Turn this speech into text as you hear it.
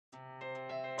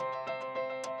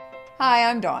Hi,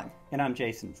 I'm Dawn. And I'm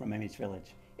Jason from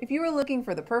MHVillage. If you are looking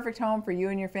for the perfect home for you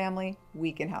and your family,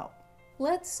 we can help.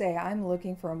 Let's say I'm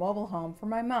looking for a mobile home for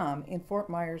my mom in Fort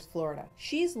Myers, Florida.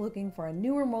 She's looking for a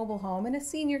newer mobile home in a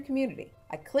senior community.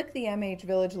 I click the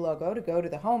MHVillage logo to go to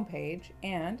the home page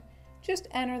and just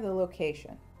enter the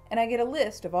location. And I get a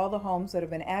list of all the homes that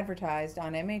have been advertised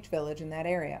on MHVillage in that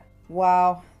area.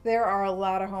 Wow, there are a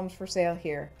lot of homes for sale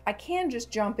here. I can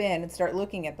just jump in and start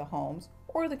looking at the homes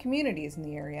or the communities in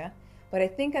the area, but I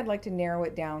think I'd like to narrow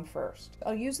it down first.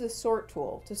 I'll use the sort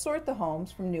tool to sort the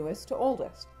homes from newest to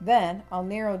oldest. Then I'll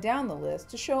narrow down the list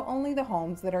to show only the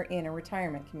homes that are in a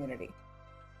retirement community.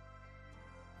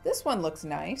 This one looks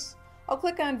nice. I'll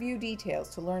click on View Details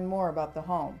to learn more about the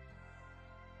home.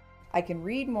 I can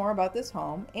read more about this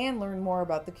home and learn more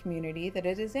about the community that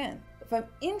it is in. If I'm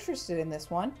interested in this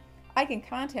one, I can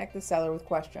contact the seller with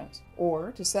questions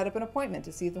or to set up an appointment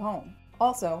to see the home.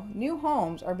 Also, new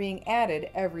homes are being added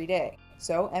every day,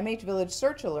 so MHVillage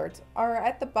search alerts are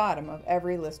at the bottom of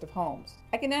every list of homes.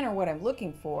 I can enter what I'm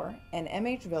looking for, and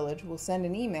MHVillage will send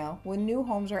an email when new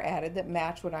homes are added that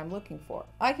match what I'm looking for.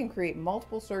 I can create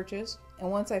multiple searches,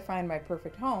 and once I find my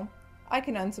perfect home, I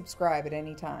can unsubscribe at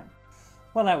any time.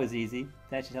 Well, that was easy.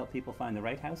 That should help people find the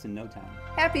right house in no time.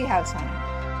 Happy house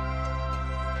hunting!